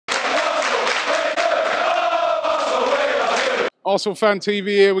Arsenal Fan TV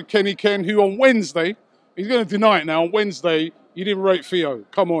here with Kenny Ken, who on Wednesday, he's going to deny it now, on Wednesday, you didn't rate Theo.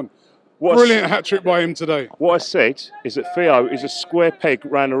 Come on. Brilliant hat-trick by him today. What I said is that Theo is a square peg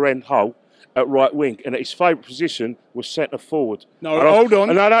round a round hole at right wing, and that his favourite position was centre forward. No, hold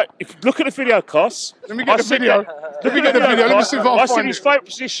on. No, if look at the video, Cos. Let me get the video. Let me get the video. Let me see if I can find it. I said his favourite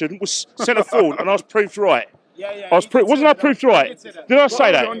position was centre forward, and I was proved right. Wasn't I proved right? Did I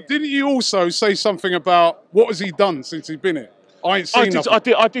say that? Didn't you also say something about what has he done since he's been here? I ain't seen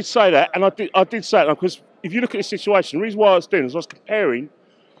nothing. I did say that, and I did say it because if you look at the situation, the reason why I was doing is I was comparing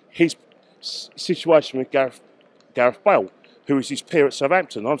his situation with Gareth Bale, who was his peer at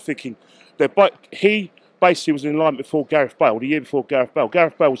Southampton. I'm thinking he basically was in line before Gareth Bale, the year before Gareth Bale.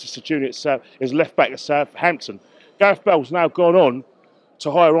 Gareth Bale was just a junior as left back at Southampton. Gareth Bale's now gone on to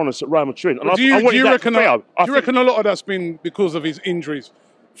higher honours at Real Madrid. And do you reckon a lot of that's been because of his injuries?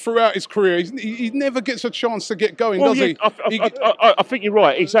 Throughout his career, he never gets a chance to get going, does he? I think you're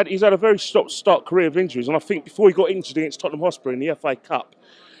right. He's had a very stop-start career of injuries, and I think before he got injured against Tottenham Hotspur in the FA Cup,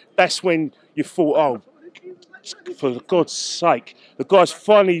 that's when you thought, oh, for God's sake, the guy's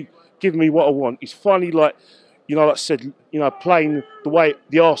finally given me what I want. He's finally, like I said, playing the way,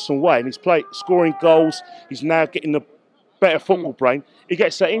 the Arsenal way, and he's scoring goals. He's now getting the better football brain. He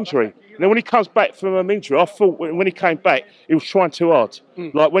gets that injury. And then when he comes back from an injury, I thought when he came back, he was trying too hard.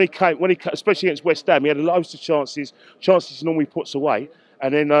 Like when he came, especially against West Ham, he had loads of chances he normally puts away.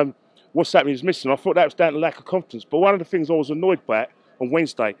 And then what's happening is missing. I thought that was down to lack of confidence. But one of the things I was annoyed by on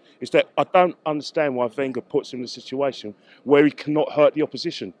Wednesday is that I don't understand why Wenger puts him in a situation where he cannot hurt the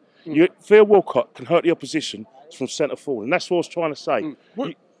opposition. Theo Walcott can hurt the opposition from centre forward, and that's what I was trying to say.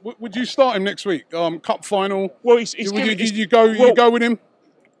 Would you start him next week? Cup final. Well, you go with him.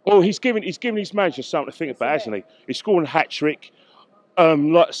 Well, he's given his manager something to think about, hasn't he? He's scoring a hat trick.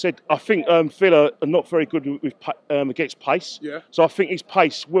 Like I said, I think Villa are not very good with against pace. Yeah. So I think his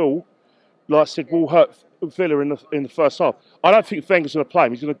pace will hurt Villa in the first half. I don't think Wenger's going to play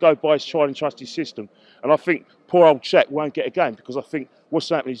him. He's going to go by his tried and trusted system. And I think poor old Czech won't get a game because I think what's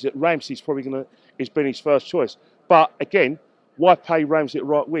happening is that Ramsey's probably has been his first choice. But again, why play Ramsey at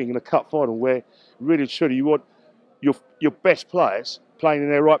right wing in a cup final where really and truly you want your best players playing in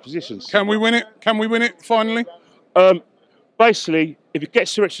their right positions? Can we win it? Can we win it finally? Basically, if it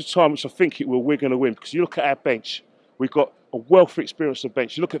gets to extra time, which I think it will, we're going to win. Because you look at our bench, we've got a wealth of experience on the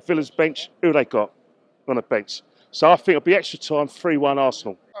bench. You look at Villa's bench, who they got on the bench? So I think it'll be extra time, 3-1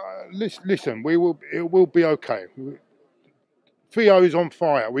 Arsenal. Listen, it will be okay. Theo is on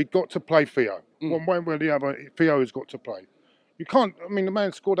fire. We've got to play Theo. One way or the other, Theo has got to play. You can't. I mean, the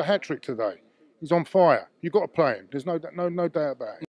man scored a hat trick today. He's on fire. You've got to play him. There's no doubt about it.